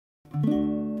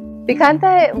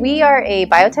Bikanta, we are a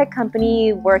biotech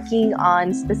company working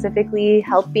on specifically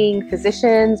helping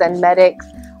physicians and medics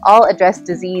all address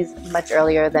disease much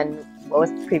earlier than what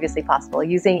was previously possible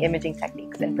using imaging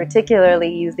techniques, and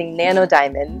particularly using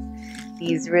nano-diamonds,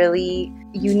 these really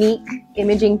unique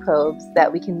imaging probes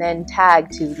that we can then tag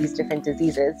to these different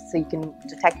diseases so you can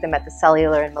detect them at the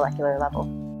cellular and molecular level.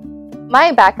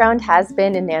 My background has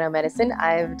been in nanomedicine.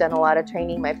 I've done a lot of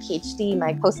training. My PhD,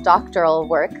 my postdoctoral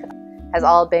work has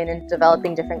all been in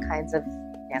developing different kinds of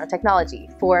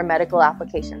nanotechnology for medical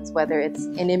applications, whether it's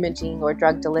in imaging or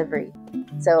drug delivery.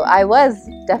 So I was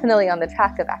definitely on the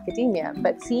track of academia,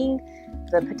 but seeing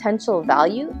the potential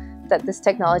value that this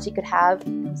technology could have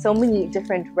in so many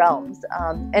different realms,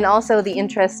 and also the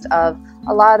interest of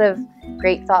a lot of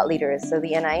great thought leaders. So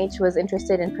the NIH was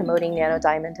interested in promoting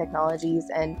nano-diamond technologies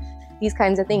and these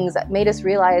kinds of things that made us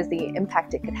realize the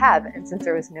impact it could have. And since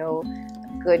there was no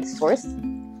good source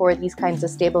for these kinds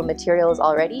of stable materials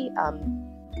already,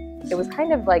 it was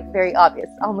kind of like very obvious,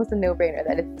 almost a no-brainer,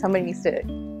 that if somebody needs to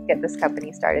get this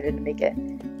company started and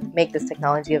make this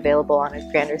technology available on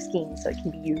a grander scheme so it can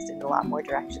be used in a lot more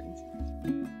directions.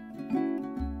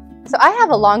 So I have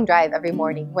a long drive every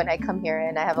morning when I come here,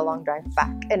 and I have a long drive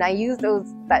back, and I use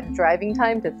that driving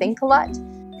time to think a lot.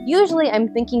 Usually I'm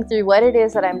thinking through what it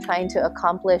is that I'm trying to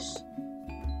accomplish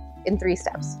in 3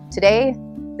 steps. Today,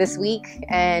 this week,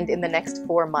 and in the next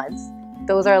 4 months.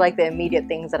 Those are like the immediate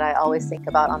things that I always think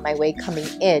about on my way coming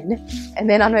in. And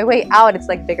then on my way out, it's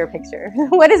like bigger picture.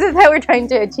 What is it that we're trying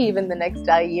to achieve in the next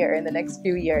year, in the next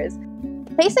few years?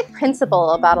 Basic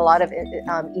principle about a lot of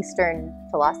Eastern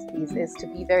philosophies is to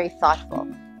be very thoughtful,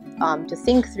 to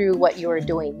think through what you are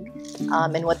doing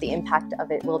and what the impact of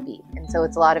it will be. And so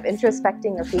it's a lot of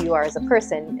introspecting of who you are as a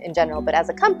person in general, but as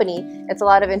a company, it's a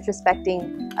lot of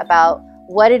introspecting about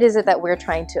what it is that we're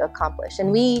trying to accomplish.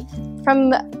 And we,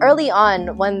 from early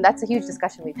on, that's a huge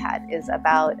discussion we've had, is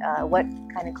about what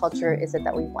kind of culture is it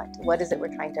that we want? What is it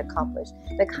we're trying to accomplish?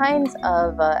 The kinds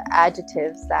of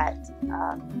adjectives that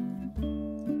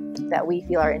we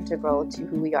feel are integral to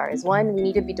who we are is, one, we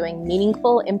need to be doing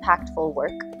meaningful, impactful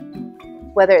work,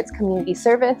 whether it's community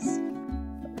service,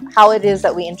 how it is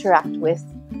that we interact with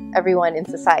everyone in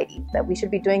society, that we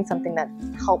should be doing something that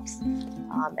helps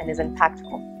and is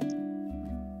impactful.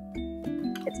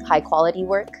 It's high quality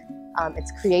work,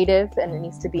 it's creative, and it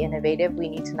needs to be innovative. We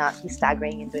need to not be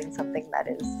staggering and doing something that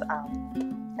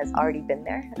has already been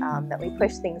there, that we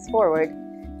push things forward,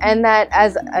 and that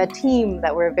as a team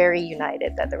that we're very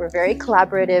united, that we're very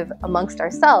collaborative amongst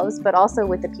ourselves, but also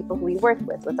with the people who we work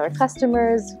with our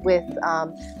customers, with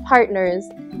partners,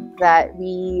 that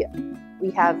we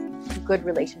have good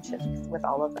relationships with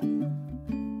all of them.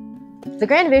 The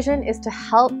grand vision is to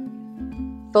help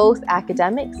both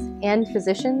academics and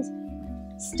physicians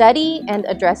study and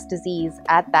address disease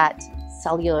at that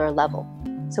cellular level.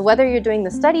 So whether you're doing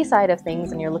the study side of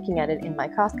things and you're looking at it in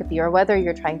microscopy, or whether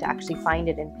you're trying to actually find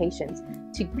it in patients,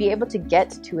 to be able to get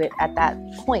to it at that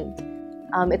point,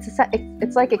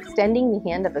 it's like extending the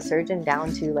hand of a surgeon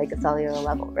down to like a cellular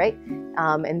level, right?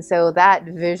 And so that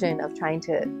vision of trying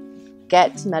to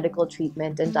get medical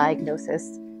treatment and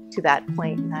diagnosis to that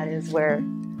point,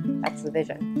 that's the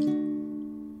vision.